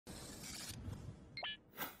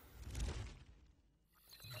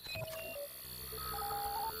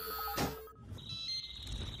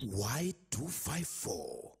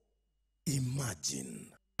Y254.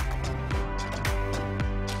 Imagine.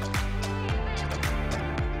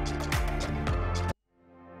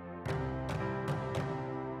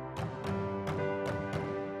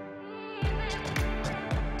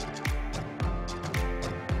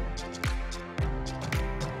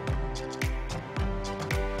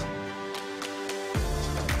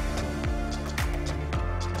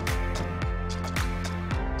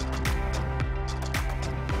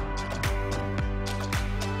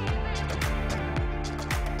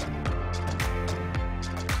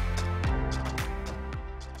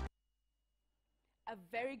 A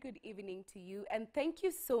very good evening to you, and thank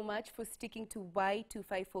you so much for sticking to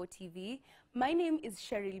Y254 TV. My name is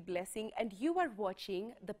Cheryl Blessing, and you are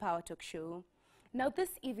watching the Power Talk Show. Now,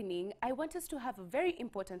 this evening, I want us to have a very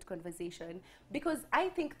important conversation because I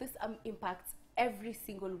think this impacts every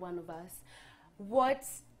single one of us. What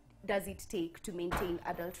does it take to maintain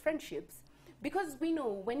adult friendships? Because we know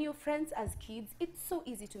when you're friends as kids, it's so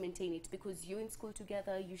easy to maintain it because you're in school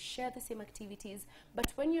together, you share the same activities.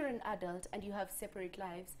 But when you're an adult and you have separate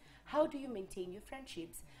lives, how do you maintain your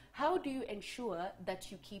friendships? How do you ensure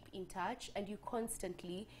that you keep in touch and you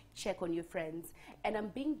constantly check on your friends? And I'm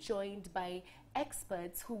being joined by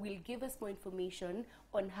experts who will give us more information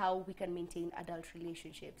on how we can maintain adult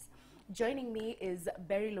relationships. Joining me is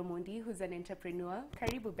Beryl Omondi, who's an entrepreneur.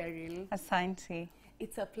 Karibu, Beryl. Asante.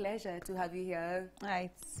 It's a pleasure to have you here.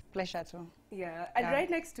 It's a pleasure too. Yeah, and right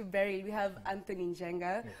next to Beryl, we have Anthony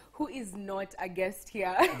Njenga, who is not a guest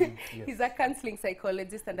here. Yes. He's a counseling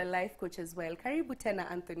psychologist and a life coach as well. Karibu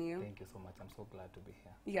tena, Anthony. Thank you so much. I'm so glad to be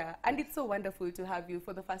here. Yeah, and it's so wonderful to have you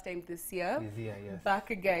for the first time this year. This year, yes. Back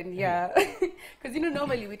again, yeah. Because, you know,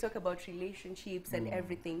 normally we talk about relationships and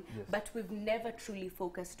everything, but we've never truly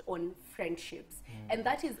focused on friendships. And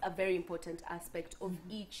that is a very important aspect of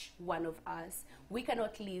each one of us. We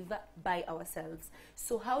cannot live by ourselves.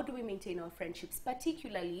 So how do we maintain our friendships,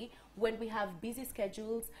 particularly when we have busy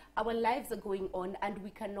schedules, our lives are going on, and we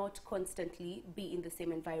cannot constantly be in the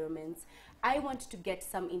same environments? I want to get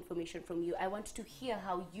some information from you. I want to hear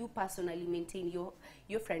how you personally maintain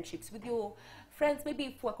your friendships with your friends. Maybe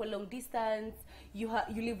if we're long distance, you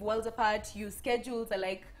live worlds apart, your schedules are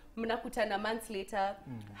like mnakutana months later.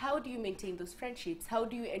 How do you maintain those friendships? How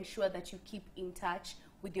do you ensure that you keep in touch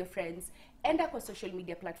with your friends? Enda kwa social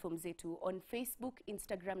media platforms zetu on Facebook,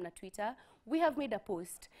 Instagram na Twitter. We have made a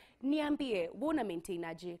post. Niambie, wona maintain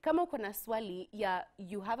aje? Kama uko na swali ya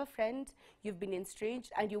you have a friend, you've been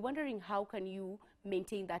estranged, and you're wondering how can you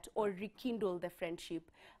maintain that or rekindle the friendship,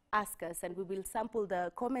 ask us and we will sample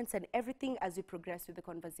the comments and everything as we progress with the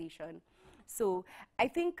conversation. So I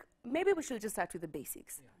think maybe we should just start with the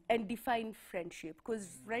basics and define friendship,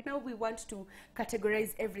 because right now we want to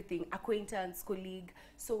categorize everything: acquaintance, colleague.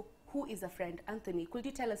 So who is a friend? Anthony, could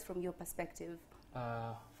you tell us from your perspective?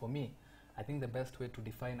 For me, I think the best way to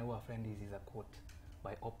define who a friend is a quote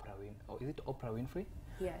by Oprah Winfrey. Or is it Oprah Winfrey?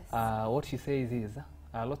 Yes. What she says is,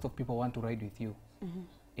 lots of people want to ride with you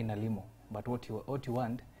in a limo, but what you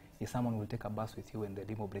want is someone who will take a bus with you when the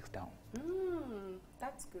limo breaks down.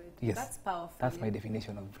 That's good. Yes. That's powerful. That's my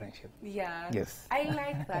definition of friendship. Yeah. Yes. I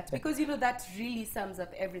like that because, you know, that really sums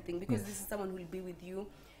up everything, because this is someone who will be with you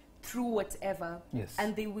through whatever. Yes.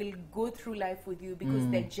 And they will go through life with you because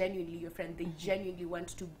they're genuinely your friend. They genuinely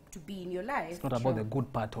want to be in your life. It's not about the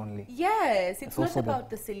good part only. Yes, it's not also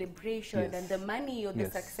about the celebration and the money or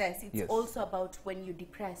the success. It's also about when you're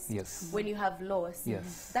depressed, when you have loss.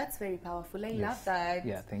 Yes. That's very powerful. I love that.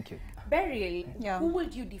 Yeah, thank you. Beryl, who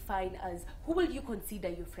would you define as, who will you consider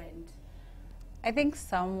your friend? I think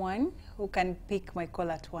someone who can pick my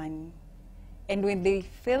call at 1. And when they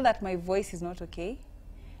feel that my voice is not okay,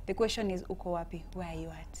 the question is, uko wapi? Where are you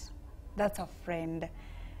at? That's a friend.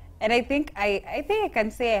 And I think I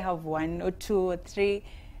can say I have 1 or 2 or 3.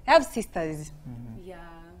 I have sisters. Yeah.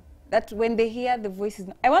 That when they hear the voices,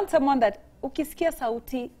 I want someone that ukisikia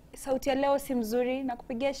sauti ya leo si mzuri na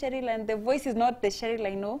kupigia Cheryl and the voice is not the Cheryl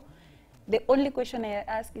I know. The only question I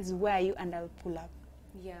ask is, where are you? And I'll pull up.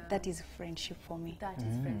 Yeah. That is friendship for me. That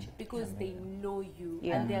is friendship, because they know you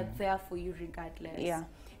and they're there for you regardless. Yeah.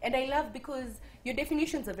 And I love because your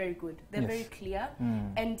definitions are very good. They're very clear,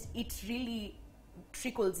 and it really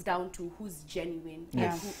trickles down to who's genuine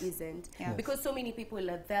and who isn't. Because so many people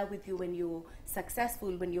are there with you when you're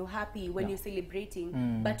successful, when you're happy, when you're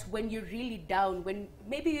celebrating, but when you're really down, when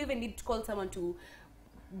maybe you even need to call someone to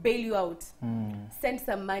bail you out, send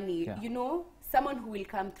some money, you know, someone who will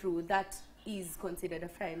come through, that is considered a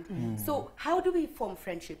friend. So how do we form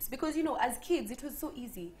friendships? Because, you know, as kids, it was so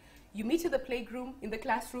easy. You meet in the playground, in the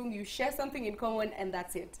classroom, you share something in common, and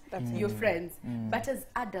that's it. That's your friends. But as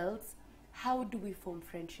adults, how do we form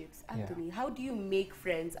friendships? Anthony, how do you make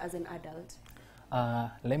friends as an adult?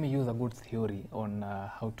 Let me use a good theory on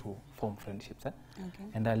how to form friendships. Okay.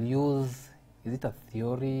 And I'll use, is it a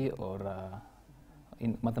theory or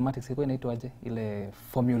in mathematics, iko inaitwaje? Ile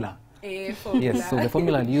formula. Formula. Yes, so the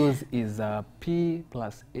formula I'll use is P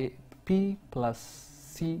plus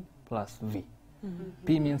C plus V.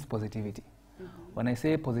 P means positivity. When I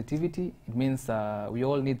say positivity, it means we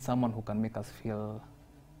all need someone who can make us feel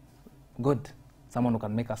good, someone who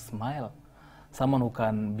can make us smile, someone who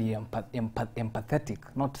can be empathetic,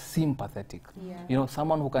 not sympathetic. Yeah. You know,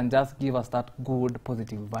 someone who can just give us that good,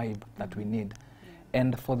 positive vibe that we need. Yeah.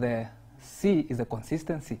 And for the C is the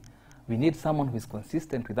consistency. We need someone who is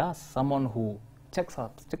consistent with us, someone who checks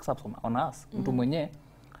up on us. Mtu mwenye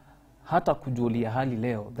hata kujulia hali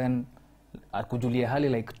leo, then kujulia hali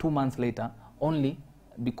like 2 months later, only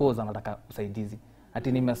because anataka usaidizi.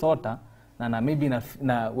 Ati nimesota na maybe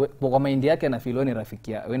kwa mind yake na feel ni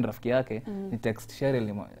rafiki yake, ni text Cheryl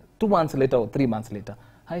 2 months later or 3 months later.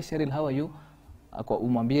 Hi Cheryl, how are you?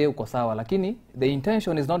 Umwambie uko sawa, lakini the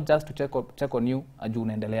intention is not just to check on you aju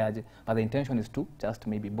unaendeleaje, but the intention is to just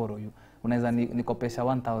maybe borrow you. Unaweza nikopesha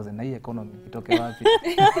 1000 na hii economy itoke wapi?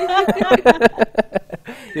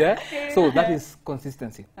 Yeah, so that is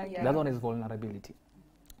consistency. The other one is vulnerability.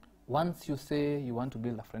 Once you say you want to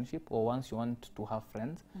build a friendship, or once you want to have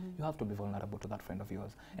friends, you have to be vulnerable to that friend of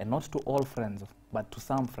yours. And not to all friends, but to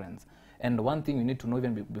some friends. And one thing you need to know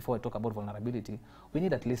even before I talk about vulnerability, we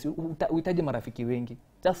need at least, uhitaji marafiki wengi,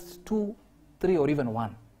 just 2, 3 or even 1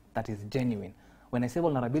 that is genuine. When I say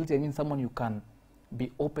vulnerability, I mean someone you can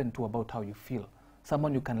be open to about how you feel.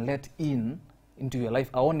 Someone you can let into your life,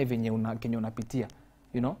 aone venye kenye unapitia,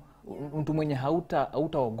 you know? Mtu mwenye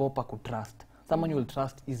hautaogopa kutrust. Someone you will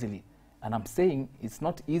trust easily. And I'm saying it's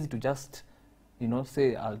not easy to just, you know,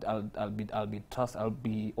 say I'll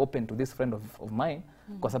be open to this friend of mine,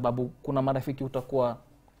 kwa sababu kuna marafiki utakuwa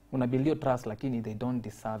unabuild trust lakini they don't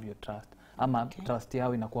deserve your trust. Ama trust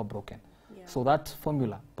yao inakuwa broken. Yeah. So that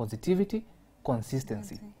formula, positivity,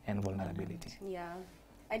 consistency and vulnerability. Yeah.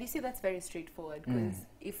 And you see, that's very straightforward, because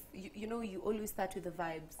if you know, you always start with the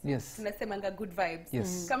vibes. Yes. Tunasemanga good vibes.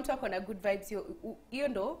 Yes. Come talk on a good vibes, hiyo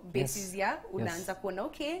ndo basis ya unaanza kuona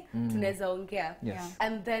okay, tunaweza ongea. Yes.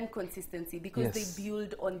 And then consistency, because they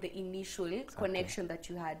build on the initial connection that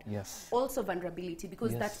you had. Yes. Also vulnerability,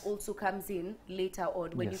 because that also comes in later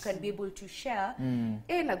on when you can be able to share,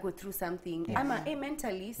 na go through something. Ama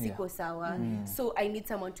mentally siko sawa, so I need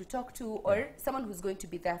someone to talk to, or someone who's going to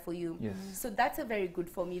be there for you. Yes. So that's a very good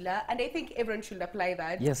formula, and I think everyone should apply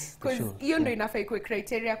that. Yes, because hiyo ndo inafaa ikuwe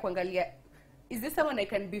criteria kuangalia, is this someone I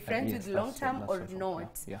can be friends with long term or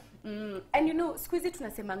not? Yeah. And you know, siku hizi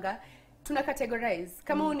tunasemanga, tuna categorize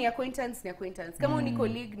kama uni acquaintance, kama uni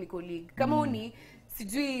colleague, kama uni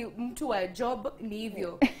sijui mtu wa job ni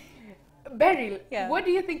hivyo. Beryl, what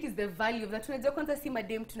do you think is the value of that? Tunajua kwanza si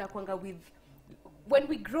madem tunakuanga with when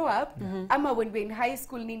we grow up, ama when we're in high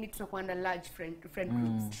school, nini tunakuwa na large friend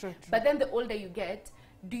groups. True. But then the older you get,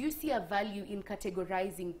 do you see a value in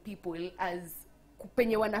categorizing people as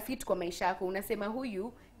penye wanafit kwa maisha yako? Unasema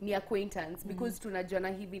huyu ni acquaintance because tunajuana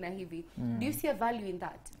hivi na hivi. Do you see a value in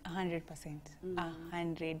that? 100%.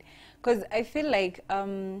 100. Because I feel like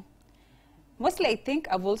mostly I think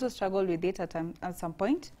I've also struggled with it at some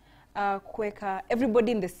point. Kuweka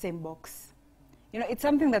everybody in the same box. You know, it's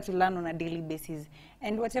something that we learn on a daily basis.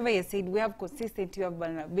 And whatever you said, we have consistency, we have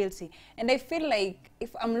vulnerability. And I feel like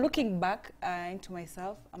if I'm looking back into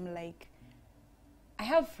myself, I'm like, I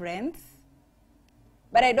have friends,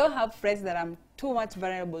 but I don't have friends that I'm too much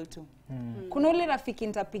vulnerable to. Kuna ule rafiki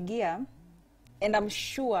nitapigia, and I'm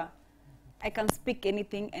sure I can speak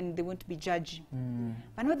anything and they won't be judging.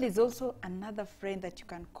 But now there's also another friend that you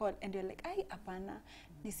can call and you're like, ay, apana,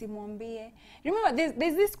 nisimwambie. Remember,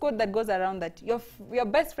 there's this quote that goes around that your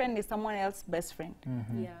best friend is someone else's best friend.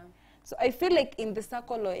 Yeah. So I feel like in the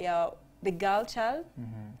circle of the girl child,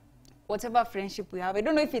 whatever friendship we have, I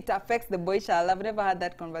don't know if it affects the boy child. I've never had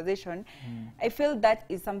that conversation. I feel that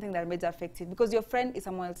is something that may affect it, because your friend is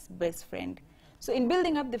someone else's best friend. So in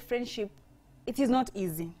building up the friendship, it is not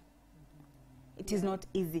easy. It is not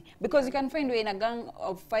easy, because you can find we're in a gang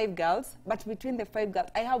of 5 girls, but between the 5 girls,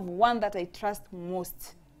 I have one that I trust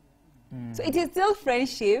most. So it is still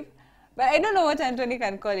friendship, but I don't know what Anthony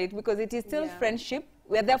can call it, because it is still friendship,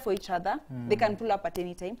 we're there for each other. They can pull up at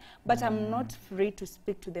any time, but I'm not free to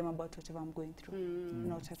speak to them about whatever I'm going through.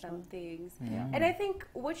 Not at all. Some things. And I think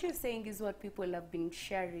what you're saying is what people have been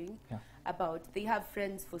sharing about. They have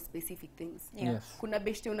friends for specific things. Yes. Kuna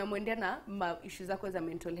beshte unamwendea na issues zako za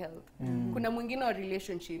mental health. Kuna mwingine wa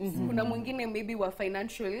relationships. Kuna mwingine maybe wa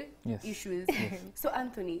financial issues. So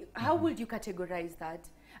Anthony, how would you categorize that?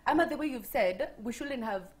 Ama, the way you've said, we shouldn't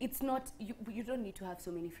have, it's not, you don't need to have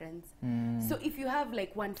so many friends. So if you have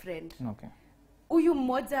like one friend, uyu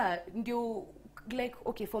mmoja ndio, like,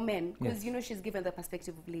 okay, for men, because you know she's given the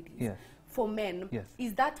perspective of ladies. For men,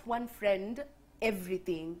 is that one friend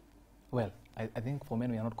everything? Well, I think for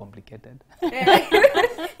men we are not complicated.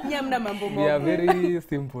 We are very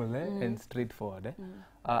simple and straightforward.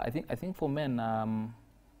 I think for men,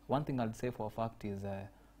 one thing I'd say for a fact is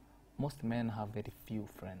most men have very few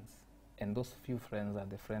friends, and those few friends are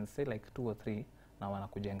the friends, say like 2 or 3, na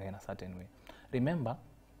wanakujenga in a certain way. Remember,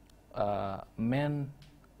 men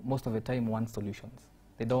most of the time want solutions.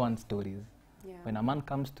 They don't want stories. When a man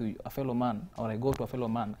comes to a fellow man, or I go to a fellow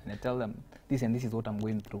man and I tell them this and this is what I'm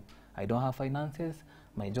going through. I don't have finances,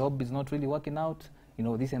 my job is not really working out, you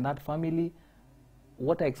know, this and that family.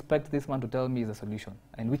 What I expect this man to tell me is a solution,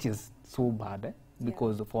 and which is so bad,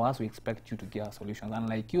 because for us we expect you to give us solutions.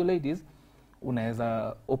 Unlike you ladies,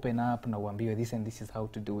 unaweza open up na uambiwe this and this is how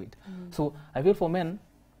to do it. So I feel for men,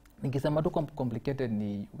 nikisema tu complicated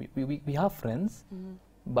ni we have friends,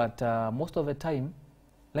 but most of the time,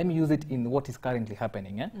 let me use it in what is currently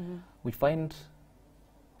happening. We find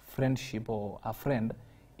friendship or a friend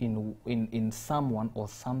in someone or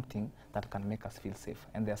something that can make us feel safe.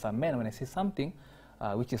 And there are some men, when I say something,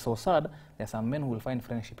 which is so sad, there are some men who will find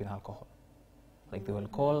friendship in alcohol. Like they will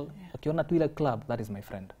call, akiona tu ile club, that is my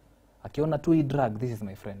friend. Akiona tu drug, this is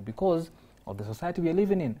my friend. Because of the society we are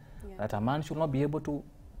living in, that a man should not be able to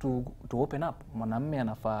open up. Mwanamume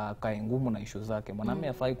anafaa kae ngumu na issues zake. Mwanamume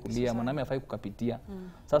hafai kulia, mwanamume hafai kukapitia.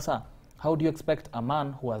 Sasa, how do you expect a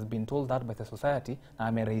man who has been told that by the society, na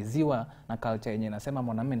ameraiziwa na culture yenye nasema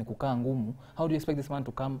mwanamume ni kukaa ngumu, how do you expect this man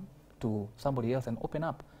to come to somebody else and open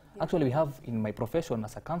up? Actually, we have, in my profession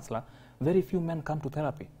as a counselor, very few men come to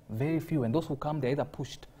therapy. Very few. And those who come, they're either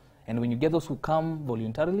pushed. And when you get those who come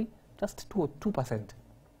voluntarily, just 2%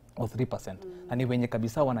 or 3%. And when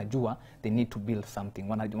kabisa wanajua, they need to build something.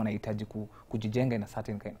 Wanahitaji kujijenga in a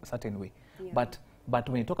certain way. But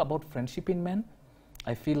when you talk about friendship in men,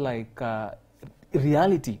 I feel like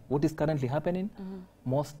reality, what is currently happening,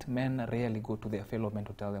 most men rarely go to their fellow men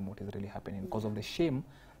to tell them what is really happening because of the shame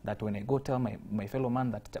that when I go tell my fellow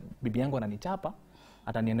man that bibi yangu ananichapa,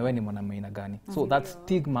 atanielewa ni mwanamume aina gani. So that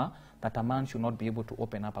stigma that a man should not be able to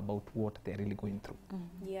open up about what they're really going through.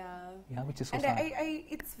 Yeah, which is so sad. And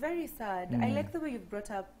it's very sad. I like the way you've brought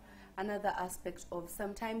up another aspect of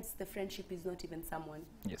sometimes the friendship is not even someone.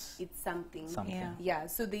 Yes. It's something. Yeah,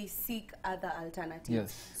 so they seek other alternatives.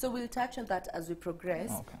 Yes. So we'll touch on that as we progress.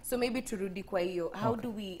 Okay. So maybe to Rudi kwa hiyo, how do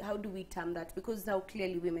we term that? Because now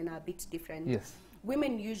clearly women are a bit different. Yes.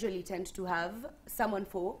 Women usually tend to have someone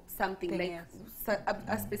for something, like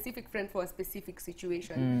a specific friend for a specific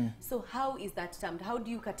situation. So how is that termed? How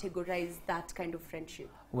do you categorize that kind of friendship?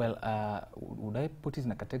 Well, would I put it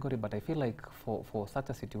in a category? But I feel like for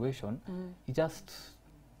such a situation, it just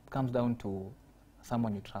comes down to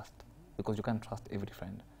someone you trust, because you can't trust every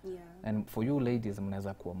friend. And for you ladies,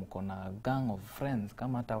 mnaweza kuwa mko na gang of friends,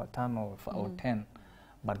 kama hata 5 or 10,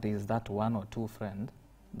 but there is that 1 or 2 friend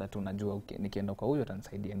that unajua nikienda kwa huyo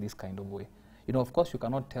atanisaidia in this kind of way. You know, of course you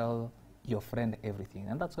cannot tell your friend everything,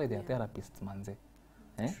 and that's why they are therapists, manze.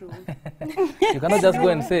 True. You cannot just go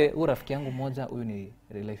and say, rafiki yangu moja, huyu ni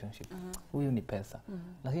relationship, huyu ni pesa.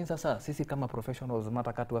 Lakini sasa sisi kama professionals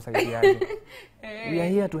nataka tuwasaidiaje? We are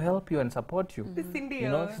here to help you and support you. You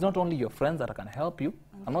know, it's not only your friends that can help you.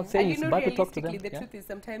 I'm not saying it's bad to talk to them. The truth is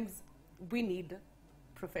sometimes we need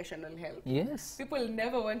professional help. Yes. People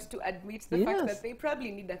never want to admit the fact that they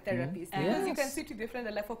probably need a therapist. Because you can sit with your friend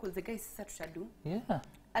and laugh with the guys, sasa tushadu.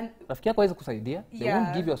 And rafiki yako hawezi kusaidia. They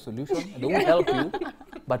won't give you a solution. They won't help you.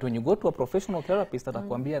 But when you go to a professional therapist,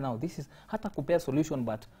 atakwambia now this is hata kupea solution,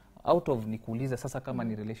 but out of nikuuliza sasa kama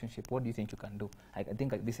ni relationship, what do you think you can do? I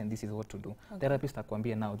think this and this is what to do. Therapist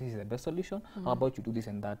atakwambia now this is the best solution. How about you do this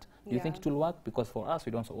and that? Do you think it will work? Because for us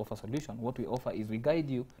we don't offer solution. What we offer is we guide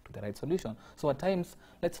you to the right solution. So at times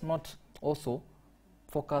let's not also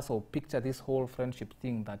focus or picture this whole friendship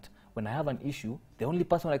thing that when I have an issue, the only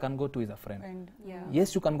person I can go to is a friend.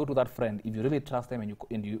 Yes, you can go to that friend if you really trust them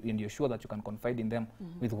and you're sure that you can confide in them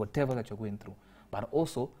with whatever that you're going through. But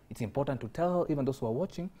also, it's important to tell even those who are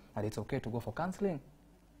watching that it's okay to go for counseling.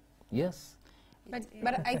 Yes. But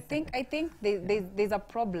I think there's a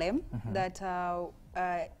problem that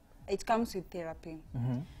it comes with therapy.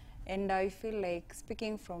 And I feel like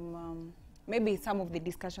speaking from maybe some of the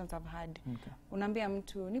discussions I've had, unaambia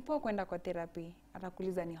mtu nipo kwenda kwa therapy,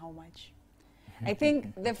 atakuuliza ni how much. I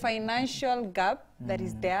think the financial gap that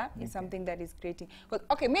is there is something that is creating. Because,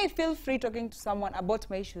 okay, may I feel free talking to someone about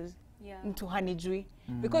my issues, to hanijui.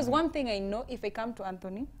 Because one thing I know, if I come to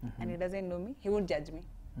Anthony and he doesn't know me, he will judge me.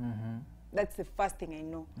 That's the first thing I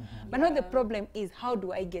know. But now the problem is, how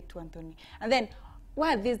do I get to Anthony? And then,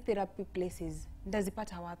 where are these therapy places?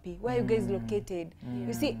 Ndazipata wapi? Where are you guys located?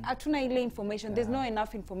 You see, hatuna ile information. There's not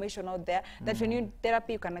enough information out there that when you need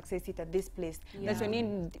therapy, you can access it at this place. That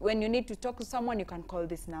when you need to talk to someone, you can call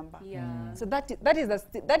this number. So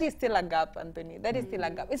that is still a gap, Anthony. That is still a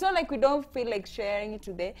gap. It's not like we don't feel like sharing it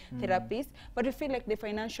to the therapist, but we feel like the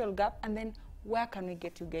financial gap, and then where can we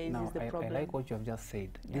get you guys is the problem. I like what you have just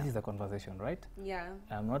said. This is a conversation, right?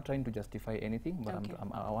 I'm not trying to justify anything, but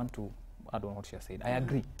I want to add on what she has said. I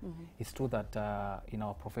agree. It's true that in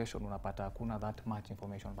our profession, unapata hakuna that much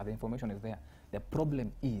information, but the information is there. The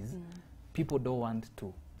problem is people don't want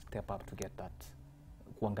to step up to get that.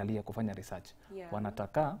 Kuangalia, kufanya research.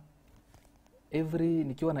 Wanataka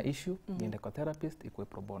nikiwa na issue, niende kwa therapist, ikuwe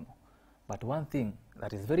pro bono. But one thing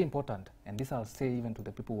that is very important, and this I'll say even to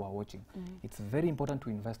the people who are watching, it's very important to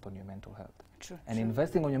invest on your mental health. And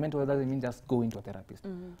investing on your mental health doesn't mean just going to a therapist.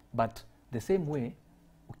 But the same way,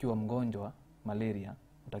 ukiwa mgonjwa malaria,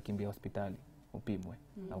 utakimbia hospitali, upimwe,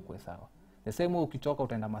 na ukue sawa. The same way ukichoka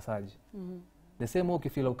utaenda massage. The same way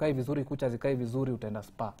ukifeel ukai vizuri, kucha zikai vizuri, utaenda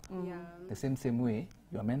spa. The same way,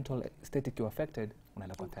 your mental state is affected,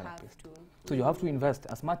 unaenda kwa therapist. So you have to invest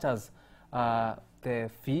as much as the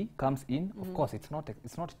fee comes in. Of course, it's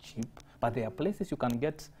not cheap, but there are places you can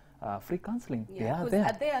get free counseling. They are there.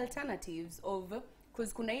 Are there alternatives of,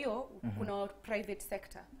 because kuna private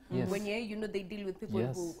sector when they deal with people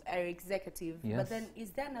who are executive, but then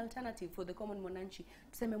is there an alternative for the common mwananchi?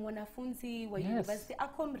 Tuseme mwanafunzi wa university, a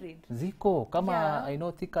comrade ziko kama I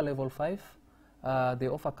know Thika level 5 they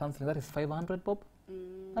offer counseling that is 500 bob.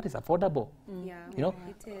 That is affordable. You know,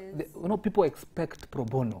 it is. People expect pro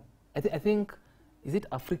bono. I think, is it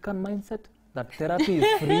African mindset that therapy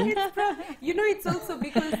is free? It's also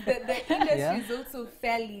because the industry is also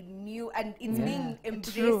fairly new and it's being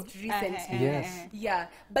embraced recently.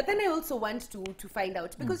 But then I also want to find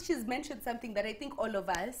out, because she's mentioned something that I think all of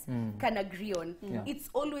us can agree on. It's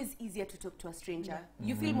always easier to talk to a stranger.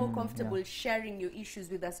 You feel more comfortable sharing your issues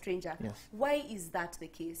with a stranger. Why is that the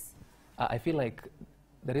case? I feel like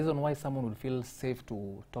the reason why someone will feel safe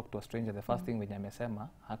to talk to a stranger, the first thing when amesema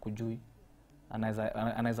hakujui,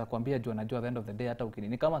 anaweza kuambia juu anajua at the end of the day hata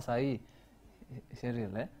ni kama saa hii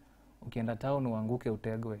Cheryl, ukienda town uanguke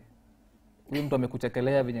utegwe, huyu mtu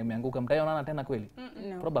amekuchekelea venye umeanguka, mtaionana tena kweli?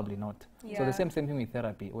 Probably not. So the same thing with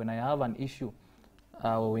therapy. When I have an issue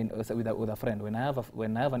with a friend, when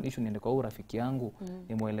I have an issue, niende kwa rafiki yangu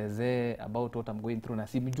nimuelezee about what I'm going through, na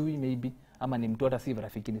simjui maybe, ama ni mtu hata si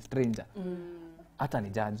rafiki, ni stranger, hata ni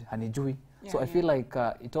judge, hanijui. So I feel like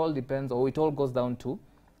it all depends, or it all goes down to,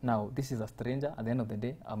 now this is a stranger, at the end of the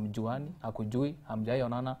day, amjuani, hakujui,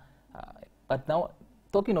 hamjaionana. But now,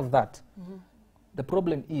 talking of that, the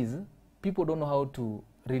problem is, people don't know how to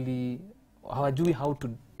really, hawajui how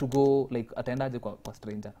to go, like, ataendaje kwa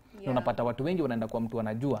stranger. Unapata watu wengi wanaenda kwa mtu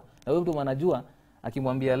wanajua, na wewe mtu wanajua,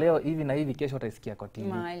 akimwambia leo hivi na hivi, kesho utaisikia kwa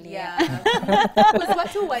TV. Because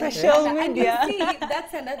watu social media, and you see,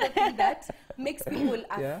 that's another thing that makes people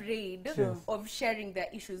afraid of sharing their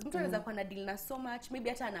issues. Mtu anaweza kuwa na deal na so much, maybe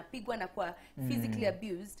hata anapigwa na kwa physically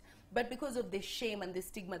abused, but because of the shame and the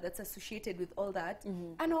stigma that's associated with all that,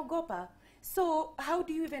 anaogopa. So how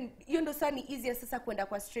do you even, ni easier sasa kwenda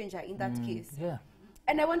kwa stranger in that case?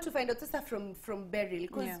 And I want to find out sasa from Beryl,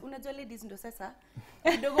 because unajua ladies ndo sasa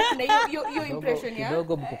kidogo kuna your impression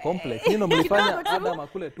kidogo mko complex. Mlifanya Adam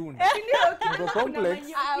akule tunda. Mko complex.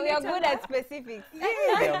 We are good at specifics.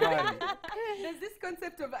 There's this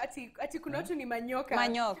concept of ati kuna watu ni manyoka.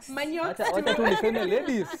 Manyoka. Wacha tu niseme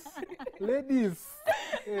ladies.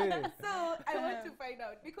 So I want to find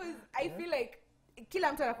out, because I feel like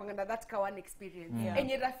kila mtu anakuanga that one experience.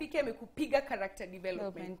 Enye rafiki amekupiga character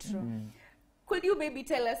development. Could you maybe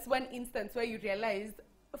tell us one instance where you realized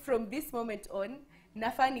from this moment on,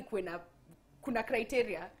 nafani kuna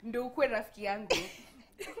criteria ndo ukwe rafiki yangu?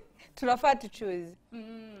 Tunafaa to choose.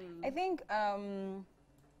 I think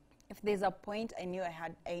if there's a point I knew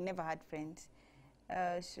I never had friends.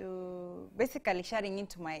 So basically sharing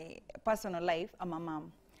into my personal life, I'm a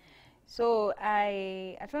mom. So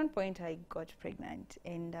at one point I got pregnant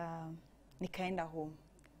and nikaenda home.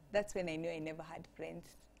 That's when I knew I never had friends.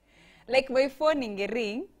 Like my phone inge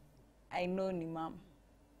ring, I know ni mom.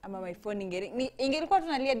 ama my phone ingelikuwa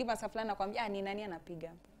tunalia di masa fulani nakwambia ni nani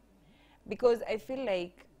anapiga. Because I feel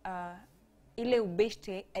like ile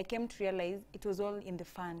ubeshte, I came to realize it was all in the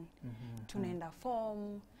fun. Tunaenda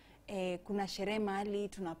form, kuna sherehe mahali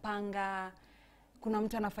tunapanga, kuna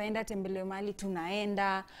mtu anafaenda tembeleo mahali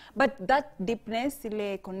tunaenda, but that deepness,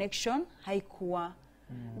 ile connection haikuwa.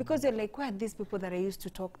 Because you're like, who are these people that I used to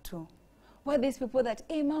talk to? Who are these people that,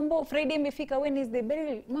 hey mambo, Friday imefika, when is the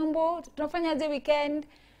burial? Mambo, tunafanya aje weekend?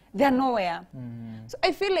 They are nowhere. So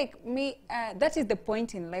I feel like that is the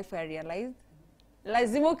point in life where I realized,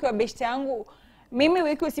 lazima ukiwa beshte yangu, mimi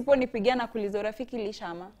wiki usiponipigia na kuuliza urafiki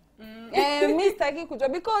lishama. Mimi sitaki kujua,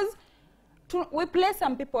 because we place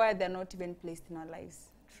some people where they're not even placed in our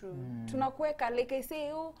lives. True. Tunakuweka, like I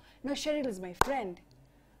say, oh, no, Cheryl is my friend.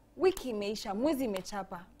 Wiki imeisha, mwezi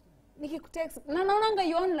imechapa. Nikikutext, naonanga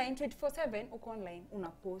you online 24/7, uko online, una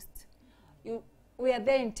post. We are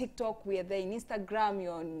there in TikTok, we are there in Instagram,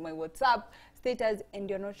 you're on my WhatsApp status, and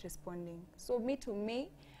you're not responding. So to me,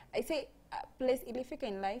 I say, place ilifika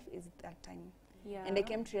in life is that time. Yeah. And I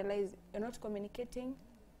came to realize, you're not communicating,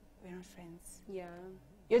 we're not friends. Yeah.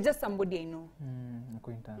 You're just somebody I know.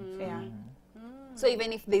 Acquaintance. Yeah. So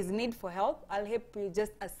even if there's need for help, I'll help you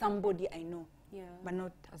just as somebody I know. Yeah. But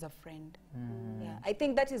not as a friend. Yeah. I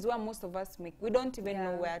think that is where most of us make. We don't even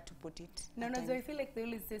know where to put it. No, so I feel like they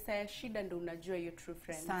always say, saya shida ndo unajua your true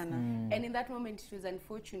friends. Sana. And in that moment, it was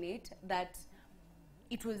unfortunate that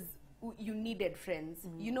it was, you needed friends.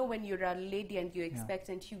 You know, when you're a lady and you're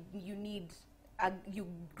expectant, you need a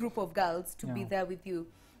group of girls to be there with you.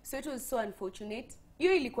 So it was so unfortunate.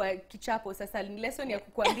 Hiyo ilikuwa kichapo sasa, ni lesson ya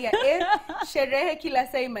kukuambia sherehe kila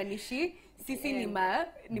saa imanishi sisi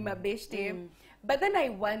ni mabeshte. But then I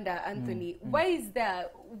wonder, Anthony, why is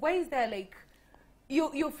there like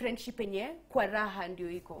your friendship yenye kwa raha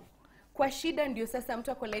ndio iko, kwa shida ndio sasa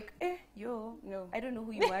mtu ako like no, I don't know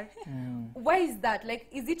who you are. Why is that? Like,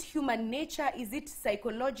 is it human nature? Is it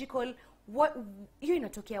psychological? What hiyo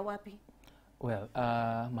inatokea wapi? Well,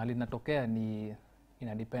 mali inatokea ni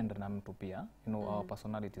inadepend na mtu pia. You know, our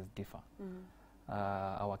personalities differ.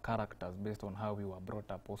 Our characters based on how we were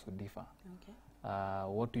brought up also differ. Okay.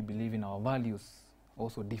 What we believe in, our values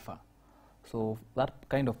also differ. So that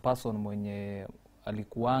kind of person mwenye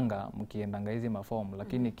alikuanga mkiendanga hizi maform,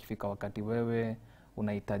 lakini ikifika wakati wewe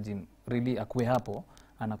unahitaji really akue hapo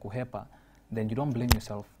anakuhepa, then you don't blame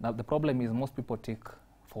yourself. Now the problem is most people take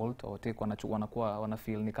fault or wana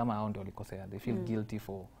feel ni kama hao ndio walikosea. They feel guilty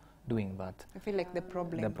for doing that. I feel like the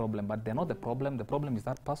problem, but they're not the problem. The problem is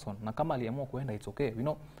that person. Na kama aliamua kuenda, it's okay. You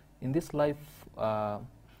know, in this life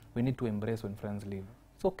we need to embrace when friends leave.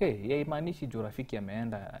 It's okay. Yeah, imanishi juu rafiki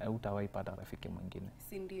ameenda utawahi pata rafiki mwingine.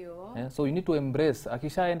 Si ndio? So you need to embrace.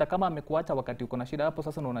 Akishaenda kama amekuacha wakati uko na shida, hapo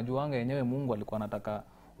sasa ndio unajuanga yenyewe Mungu alikuwa anataka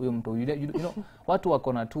huyo mtu. You know, watu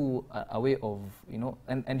wako na tu a way of, you know,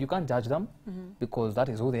 and you can't judge them because that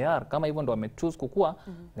is who they are. Kama hivyo ndo wamechoose kukua,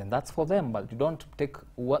 then that's for them, but you don't take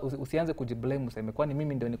usianze kujiblame useme kwani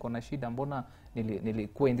mimi ndio niko na shida, mbona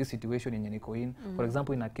nilikuwa in this situation yenye niko in. For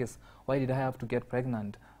example, in a case, why did I have to get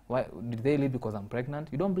pregnant? Why did they leave because I'm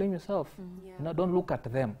pregnant? You don't blame yourself. You know, don't look at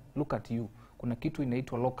them, look at you. Kuna kitu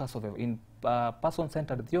inaitwa locus of in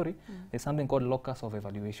person-centered theory, there's something called locus of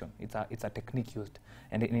evaluation. It's a technique used,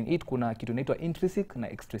 and in it kuna kitu inaitwa intrinsic na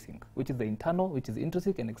extrinsic, which is the internal, which is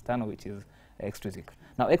intrinsic, and external, which is extrinsic.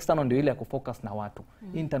 Now external ndio ile ya kufocus na watu,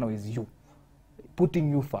 internal is you,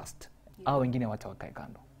 putting you first. Au wengine wacha wakae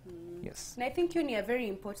kando. Yes. And I think you need a very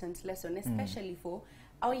important lesson, especially for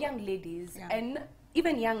our young ladies and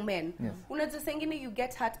even young men. Unajua sengine you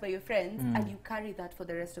get hurt by your friends and you carry that for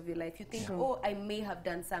the rest of your life. You think, oh, I may have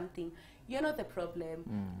done something. You're not the problem.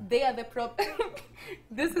 They are the problem.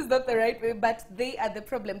 This is not the right way, but they are the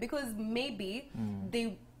problem because maybe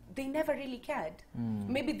they never really cared.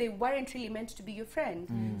 Maybe they weren't really meant to be your friend.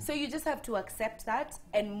 So you just have to accept that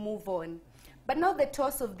and move on. But now the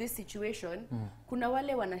toss of this situation, kuna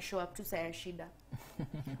wale wana show up tu saya shida.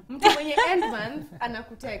 Mtu mwenye end month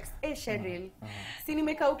anakutext, Cheryl, si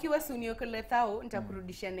nimekaukiwa suniokole thao,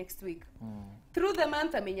 nitakurudishia next week. Through the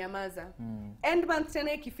month amenyamaza. End month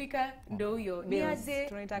tena ikifika ndo huyo. Bills,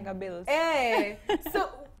 tunaitanga bills. So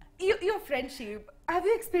your friendship, have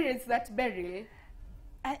you experienced that, Beryl?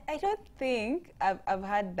 I don't think I've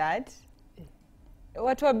had that.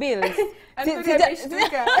 What were bills?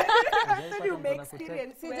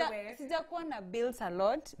 Sijakuwa na bills a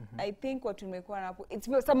lot. I think what tumekuwa napo,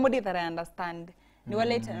 it's somebody that I understand. ni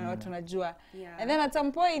wale tunajua. Yeah. And then at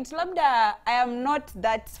some point labda I am not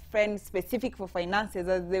that friend specific for finances,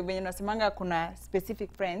 as the when unasemanga kuna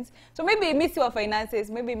specific friends, so maybe mimi si wa finances,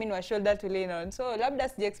 maybe mimi ni wa shoulder to lean on, so labda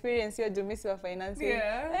sija experience hiyo juu mimi si wa finances.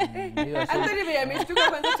 Yeah. Anthony vile ameshtuka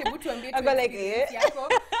kwanza, hebu tuambie tu yako.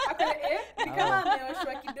 Ni kama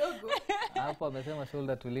ameoshwa kidogo. Hapo amesema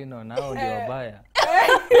shoulder to lean on, nao ndio wabaya.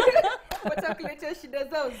 Watakuletea shida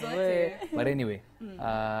zao zote. But anyway,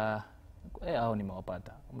 hao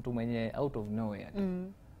nimewapata. Mtu mwenye out of nowhere.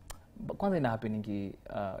 Kwanza ina happening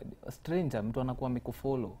stranger, mtu anakuwa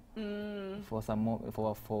amekufollow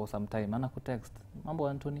for some time, anakutext, mambo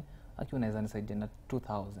Anthony, aki unaweza nisaidia na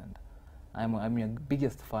 2000. I'm your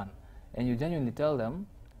biggest fan. And you genuinely tell them,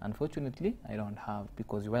 unfortunately I don't have,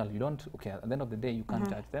 because well, you don't, okay, at the end of the day you can't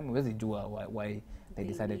judge them. Huwezi jua why they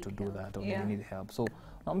decided to do that, or they need help. So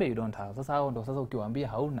naomba you don't have. Sasa hao ndo sasa ukiwaambia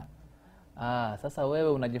hauna, sasa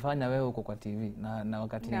wewe unajifanya wewe uko kwa TV na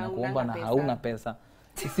wakati ninakuomba na hauna pesa.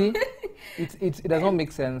 You see, it does not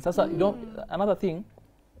make sense. Sasa you don't, another thing,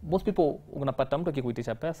 most people unapata mtu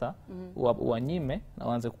akikuitisha pesa wanyime na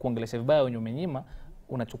waanze kukuongelesha vibaya wenye umenyima,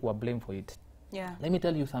 unachukua blame for it. Yeah. Let me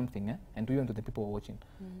tell you something, and to you and to the people watching.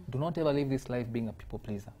 Do not ever live this life being a people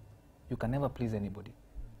pleaser. You can never please anybody.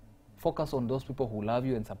 Focus on those people who love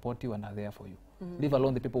you and support you and are there for you. Leave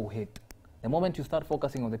alone the people who hate. The moment you start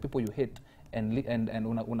focusing on the people you hate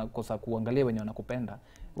and unakosa kuangalia wenye wanakupenda,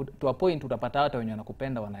 to a point utapata hata wenye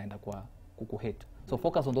wanakupenda wanaenda kwa kukuhate. So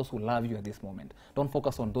focus on those who love you at this moment. Don't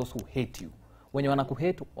focus on those who hate you. Wenye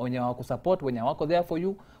wanakuhate, wenye wakusupport, wenye wako there for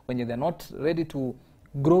you, wenye they're not ready to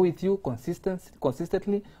grow with you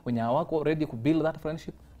consistently, wenye wako ready to build that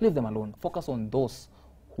friendship, leave them alone. Focus on those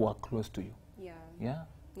who are close to you. Yeah.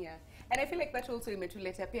 And I feel like that also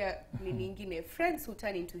imetuleta pia nini ingine, friends who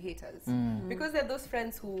turn into haters. Because they're those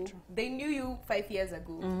friends who, they knew you 5 years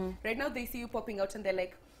ago. Right now they see you popping out and they're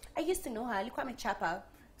like, I used to know her, alikuwa amechapa.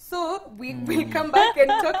 So we'll come back and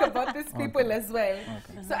talk about these people as well.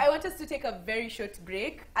 So I want us to take a very short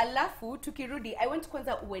break. Alafu tukirudi, I want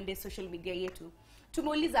kwanza uende social media yetu.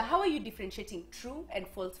 Tumeuliza, how are you differentiating true and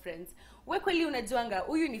false friends? Wewe kweli unajuanga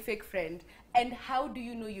huyu ni fake friend, and how do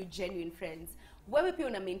you know you genuine friends? Wewe pia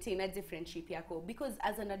una maintain aje friendship yako? Because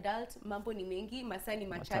as an adult, mambo ni mengi, masaa ni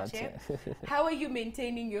machache. How are you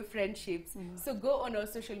maintaining your friendships? So go on our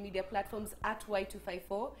social media platforms at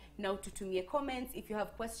Y254. Now tutumie comments. If you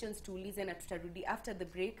have questions, tuulize na tutarudi after the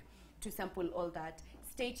break to sample all that.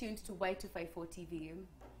 Stay tuned to Y254 TV.